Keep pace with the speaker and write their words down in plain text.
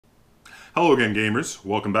Hello again, gamers.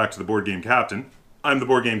 Welcome back to the Board Game Captain. I'm the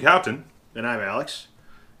Board Game Captain. And I'm Alex.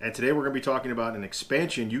 And today we're going to be talking about an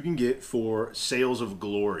expansion you can get for Sails of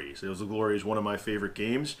Glory. Sails of Glory is one of my favorite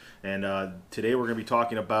games. And today we're going to be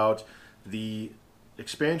talking about the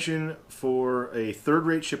expansion for a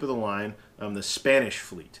third-rate ship of the line, the Spanish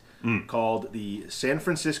fleet, called the San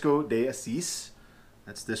Francisco de Asis.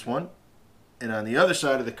 That's this one. And on the other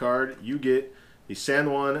side of the card, you get the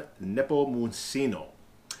San Juan Nepomuceno.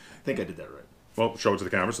 I think I did that right. Well, show it to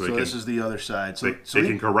the camera so they can. This is the other side. They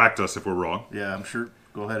can correct us if we're wrong. Yeah, I'm sure.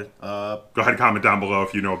 Go ahead. Go ahead and comment down below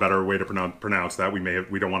if you know a better way to pronounce that. We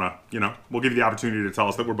don't want to, we'll give you the opportunity to tell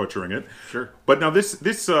us that we're butchering it. Sure. But now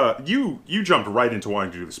you jumped right into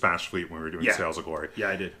wanting to do the Spanish fleet when we were doing Sails of Glory. Yeah,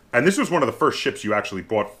 I did. And this was one of the first ships you actually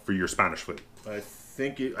bought for your Spanish fleet. I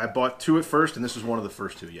think I bought two at first, and this is one of the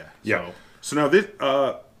first two. Yeah. Yeah. So now this.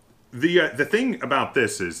 The thing about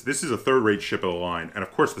this is a third-rate ship of the line, and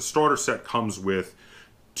of course the starter set comes with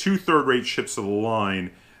two third-rate ships of the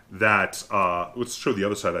line that, let's show the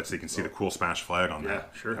other side of that so you can see the cool Spanish flag on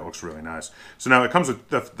that. Yeah, sure. That looks really nice. So now it comes with,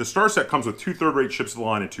 the starter set comes with two third-rate ships of the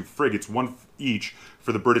line and two frigates, one each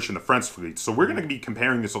for the British and the French fleets. So we're going to be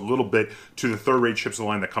comparing this a little bit to the third-rate ships of the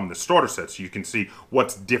line that come in the starter set so you can see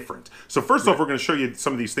what's different. So first off, we're going to show you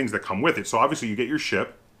some of these things that come with it. So obviously you get your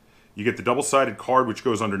ship. You get the double-sided card, which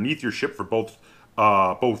goes underneath your ship for both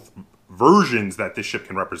versions that this ship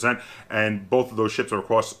can represent, and both of those ships are, of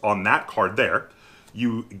course, on that card there.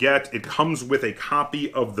 It comes with a copy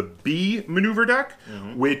of the B maneuver deck,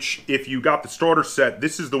 which, if you got the starter set,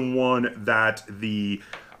 this is the one that the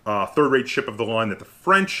third-rate ship of the line that the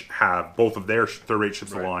French have, both of their third-rate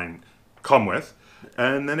ships of the line, come with.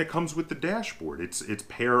 And then it comes with the dashboard. It's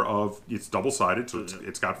double-sided, so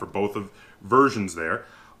it's got for both of versions there.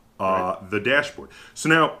 The dashboard. So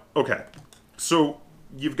now, okay. So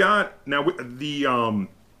you've got now the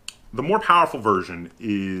more powerful version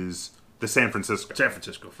is the San Francisco. San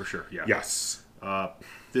Francisco for sure. Yeah. Yes.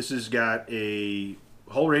 This has got a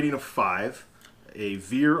hull rating of 5, a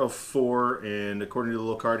veer of 4, and according to the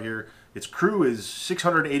little card here, its crew is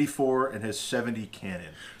 684 and has 70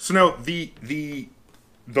 cannon. So now the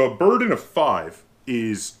burden of 5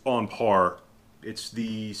 is on par. It's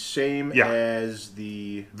the same as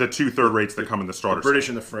the two third rates that come in the starter the British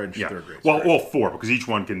set. And the French third rates. Well, all 4, because each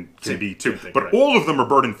one can be 2. Thing, but all of them are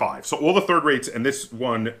burden 5. So all the third rates, and this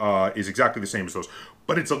one is exactly the same as those.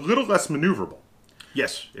 But it's a little less maneuverable.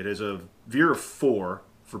 Yes, it is a veer of 4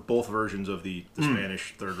 for both versions of the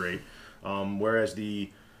Spanish third rate. Whereas the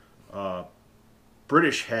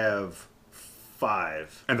British have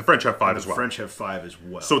 5. And the French have 5 as well. The French have 5 as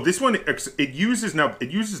well. So this one, it uses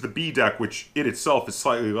the B deck, which it itself is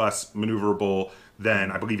slightly less maneuverable than,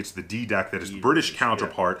 I believe it's the D deck that is the British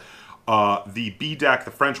counterpart. Yeah. The B deck,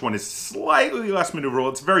 the French one, is slightly less maneuverable.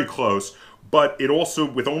 It's very close, but it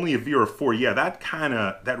also, with only a veer of 4,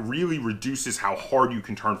 that really reduces how hard you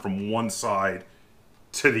can turn from one side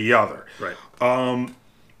to the other. Right.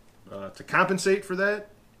 To compensate for that,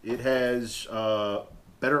 it has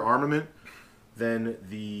better armament than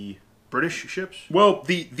the British ships? Well,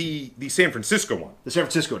 the San Francisco one. The San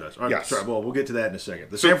Francisco does. Yes. Sorry, well, we'll get to that in a second.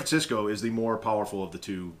 The San Francisco is the more powerful of the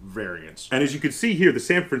two variants. And as you can see here, the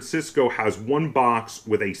San Francisco has one box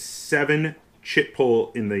with a 7 chit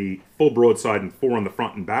pull in the full broadside and 4 on the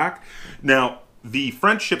front and back. Now, the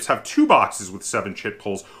French ships have 2 boxes with 7 chit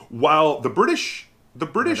pulls, while the British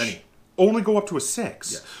only go up to a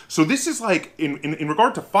 6. Yes. So this is like, in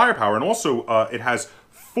regard to firepower, and also it has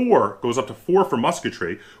 4, goes up to 4 for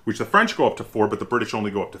musketry, which the French go up to 4, but the British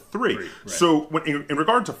only go up to 3. Right. So in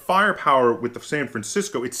regard to firepower with the San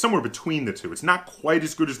Francisco, it's somewhere between the two. It's not quite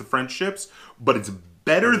as good as the French ships, but it's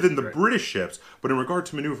better than the British ships. But in regard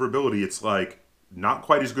to maneuverability, it's like not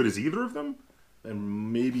quite as good as either of them.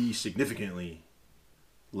 And maybe significantly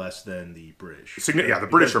less than the British. The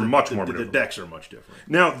British are much more maneuverable. The decks are much different.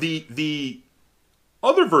 Now, the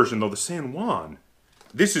other version, though, the San Juan,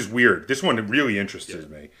 this is weird. This one really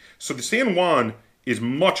interested me. So the San Juan is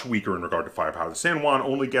much weaker in regard to firepower. The San Juan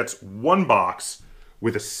only gets 1 box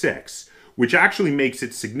with a 6, which actually makes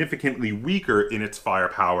it significantly weaker in its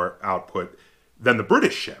firepower output than the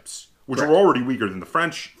British ships, which are already weaker than the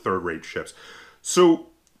French third-rate ships. So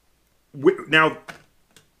now,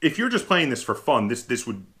 if you're just playing this for fun, this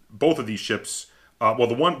would, both of these ships. The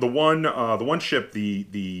one ship,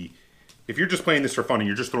 if you're just playing this for fun and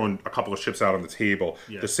you're just throwing a couple of ships out on the table,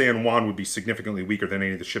 the San Juan would be significantly weaker than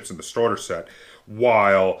any of the ships in the starter set,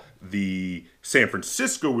 while the San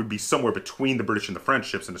Francisco would be somewhere between the British and the French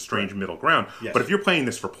ships in a strange middle ground. Yes. But if you're playing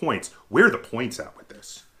this for points, where are the points at with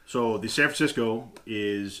this? So the San Francisco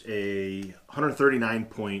is a 139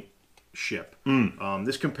 point ship.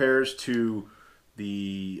 This compares to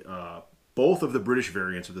the both of the British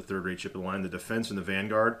variants of the third-rate ship of the line. The Defense and the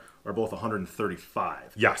Vanguard are both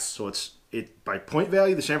 135. Yes. So it by point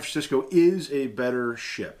value, the San Francisco is a better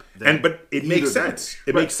ship. But it makes sense.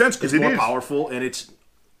 It makes sense because it's more powerful, and it's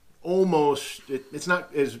almost it's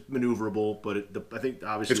not as maneuverable, but I think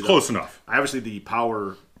obviously it's close enough. Obviously, the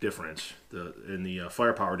power difference, the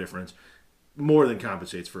firepower difference, more than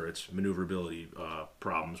compensates for its maneuverability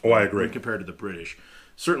problems. I agree. When compared to the British,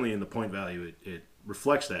 certainly in the point value, it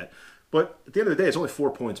reflects that. But at the end of the day, it's only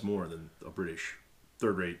 4 points more than a British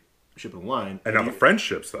third-rate ship of the line. And now the French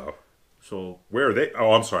ships, though. So where are they?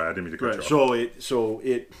 Oh, I'm sorry, I didn't mean to cut you off. So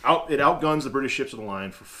it outguns the British ships of the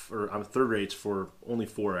line on the third rates for only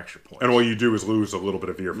 4 extra points. And all you do is lose a little bit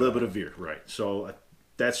of veer. A little bit of veer, right? So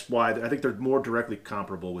that's why I think they're more directly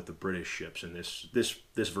comparable with the British ships, and this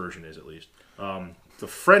version is at least. The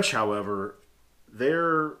French, however,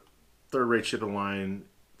 their third-rate ship of the line,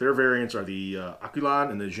 their variants are the Aquilon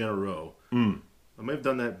and the Généreux. I may have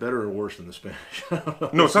done that better or worse than the Spanish.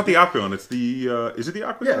 No, it's not the Aquilon. It's the is it the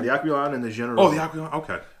Aquilon? Yeah, the Aquilon and the Généreux. Oh, the Aquilon.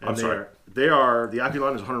 Okay, I'm sorry. The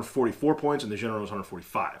Aquilon is 144 points and the Généreux is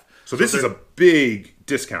 145. So this is a big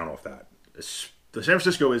discount off that. The San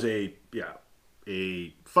Francisco is a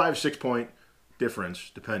 5-6 point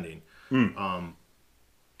difference depending.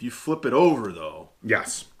 If you flip it over though,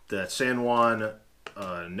 yes, that San Juan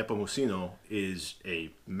Nepomuceno is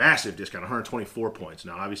a massive discount, 124 points.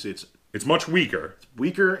 Now, obviously, it's much weaker. It's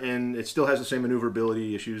weaker, and it still has the same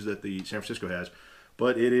maneuverability issues that the San Francisco has,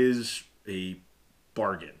 but it is a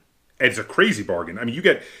bargain. It's a crazy bargain. I mean, you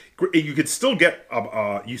could still get,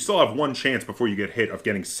 you still have one chance before you get hit of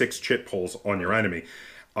getting 6 chit pulls on your enemy.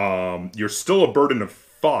 You're still a burden of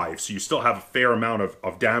 5, so you still have a fair amount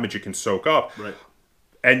of damage you can soak up. Right.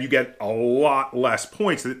 And you get a lot less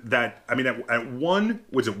points. At one,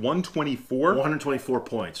 was it 124? 124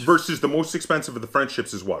 points. Versus the most expensive of the French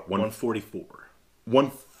ships is what? 144.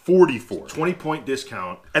 144. 20-point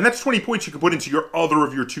discount. And that's 20 points you can put into your other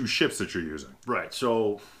of your 2 ships that you're using. Right.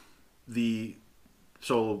 So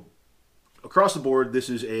across the board, this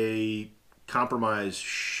is a compromise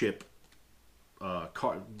ship.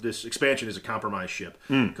 This expansion is a compromise ship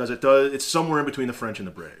because it's somewhere in between the French and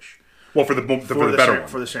the British. Well, for the better one.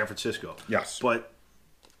 For the San Francisco. Yes. But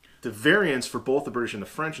the variants for both the British and the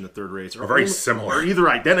French in the third rates are very similar. Are either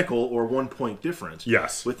identical or 1 point difference.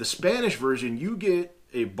 Yes. With the Spanish version, you get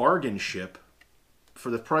a bargain ship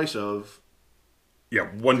for the price of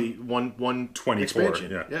 124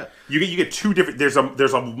 expansion. Yeah. You get 2 different. There's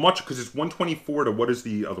a much because it's 124 to what is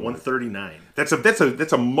the other 139. One? That's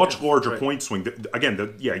a much larger point swing. Again,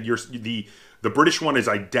 the British one is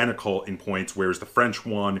identical in points, whereas the French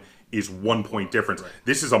one is 1 point difference. Right.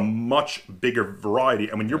 This is a much bigger variety,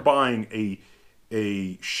 and when you're buying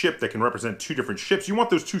a ship that can represent 2 different ships, you want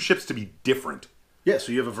those 2 ships to be different. Yeah,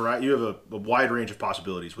 so you have a variety. You have a wide range of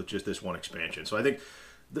possibilities with just this one expansion. So I think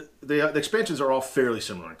the expansions are all fairly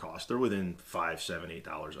similar in cost. They're within $5, $7,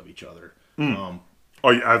 $8 of each other.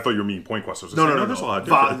 I thought you were meaning point cost. No. There's a lot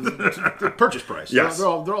of the purchase price. Yes. They're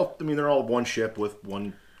all one ship with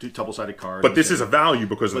one double-sided card. But this is a value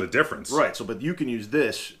because of the difference. Right. So, but you can use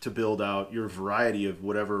this to build out your variety of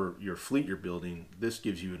whatever your fleet you're building. This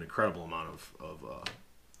gives you an incredible amount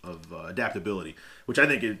of adaptability, which I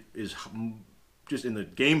think is just in the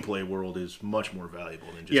gameplay world is much more valuable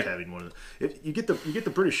than just having one of the. If you get the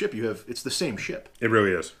British ship, it's the same ship. It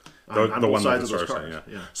really is. The one sides of those cards.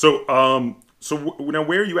 Yeah. So now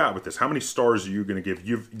where are you at with this? How many stars are you going to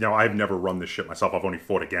give? I've never run this ship myself. I've only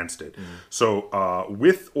fought against it. Mm-hmm. So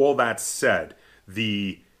with all that said,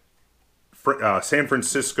 the San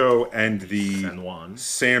Francisco and the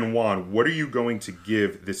San Juan, what are you going to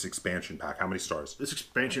give this expansion pack? How many stars? This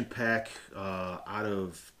expansion pack, out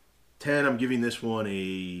of 10, I'm giving this one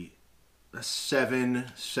a 7,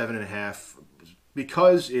 7.5,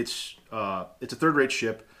 because it's a third-rate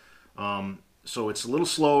ship. So it's a little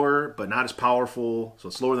slower, but not as powerful. So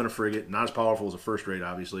it's slower than a frigate, not as powerful as a first rate,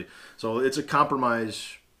 obviously. So it's a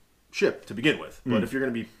compromise ship to begin with. But if you're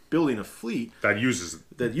going to be building a fleet that uses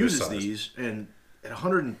these, and at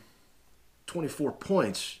 124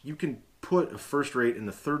 points, you can put a first rate and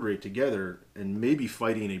the third rate together, and maybe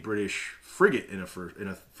fighting a British frigate in a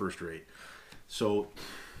first rate. So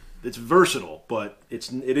it's versatile, but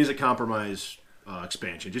it is a compromise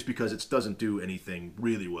expansion, just because it doesn't do anything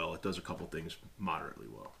really well. It does a couple things moderately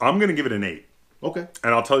well. I'm going to give it an 8. Okay.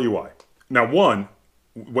 And I'll tell you why. Now, one,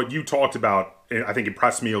 what you talked about, I think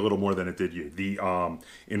impressed me a little more than it did you.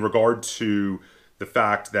 In regard to the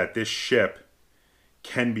fact that this ship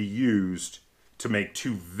can be used to make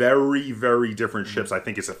two very, very different ships, I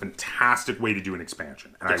think is a fantastic way to do an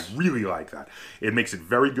expansion. And I really like that. It makes it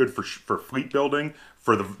very good for fleet building,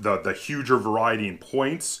 for the huger variety in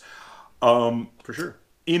points. For sure.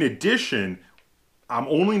 In addition, I'm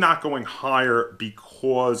only not going higher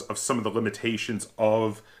because of some of the limitations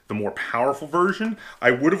of the more powerful version.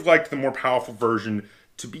 I would have liked the more powerful version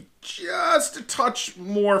to be just a touch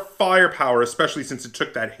more firepower, especially since it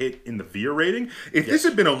took that hit in the VIA rating. If this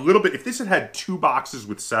had been a little bit, if this had 2 boxes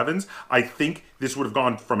with 7s, I think this would have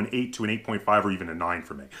gone from an 8 to an 8.5 or even a 9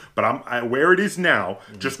 for me. But where it is now,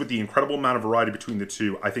 just with the incredible amount of variety between the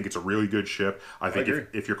two, I think it's a really good ship. I think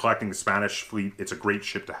if you're collecting the Spanish fleet, it's a great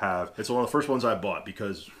ship to have. It's one of the first ones I bought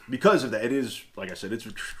because of that. It is, like I said, it's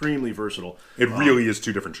extremely versatile. It really is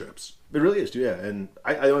 2 different ships. It really is, yeah. And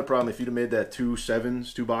the only problem, if you'd have made that 2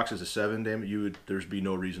 7s, 2 boxes of 7, damn it, there's be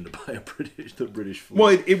no reason to buy the British fleet.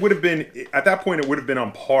 Well, it would have been, at that point, it would have been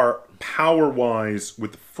on par power-wise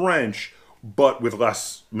with the French, but with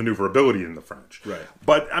less maneuverability than the French. Right.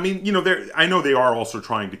 But, I mean, I know they are also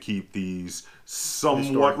trying to keep these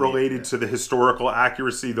somewhat related to the historical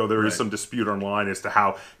accuracy, though there is some dispute online as to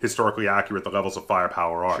how historically accurate the levels of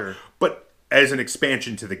firepower are. Sure. But as an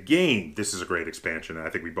expansion to the game, this is a great expansion, and I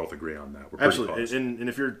think we both agree on that. We're absolutely. And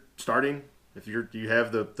if you're starting, if you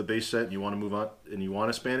have the base set and you want to move on and you want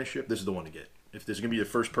a Spanish ship, this is the one to get. If this is going to be the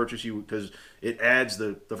first purchase, because it adds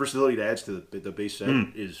the versatility it adds to the base set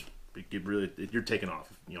is you're taking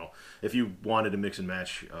off. If you wanted to mix and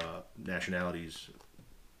match nationalities,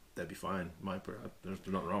 that'd be fine. There's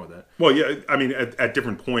nothing wrong with that. Well, yeah, I mean, at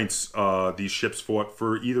different points, these ships fought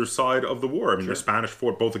for either side of the war. I mean, the Spanish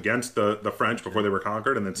fought both against the French before they were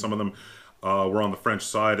conquered, and then some of them were on the French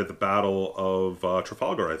side at the Battle of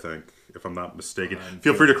Trafalgar, I think, if I'm not mistaken.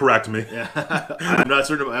 Feel free to correct me. Yeah. I'm not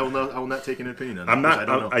certain. I will not take an opinion on that. I'm not. I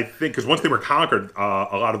don't know. I think because once they were conquered,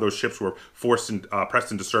 a lot of those ships were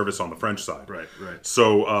pressed into service on the French side. Right.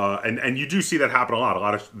 So, and you do see that happen a lot. A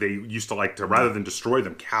lot of they used to like to, rather than destroy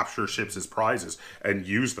them, capture ships as prizes and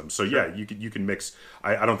use them. So yeah, you can mix.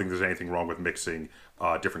 I don't think there's anything wrong with mixing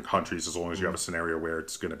different countries as long as you have a scenario where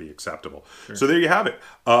it's going to be acceptable. Sure. So there you have it.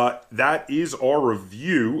 That is our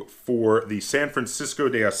review for the San Francisco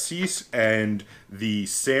de Asis and the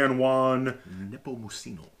San Juan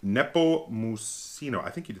Nepomuceno. I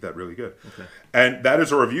think you did that really good. Okay. And that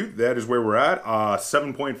is our review. That is where we're at.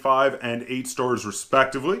 7.5 and 8 stars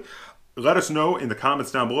respectively. Let us know in the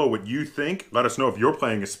comments down below what you think. Let us know if you're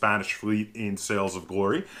playing a Spanish fleet in Sails of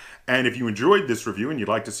Glory. And if you enjoyed this review and you'd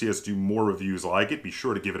like to see us do more reviews like it, be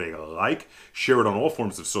sure to give it a like, share it on all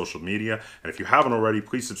forms of social media, and if you haven't already,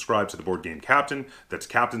 please subscribe to the Board Game Kaptain. That's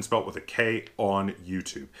Kaptain spelt with a K on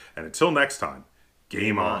YouTube. And until next time,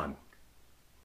 game on.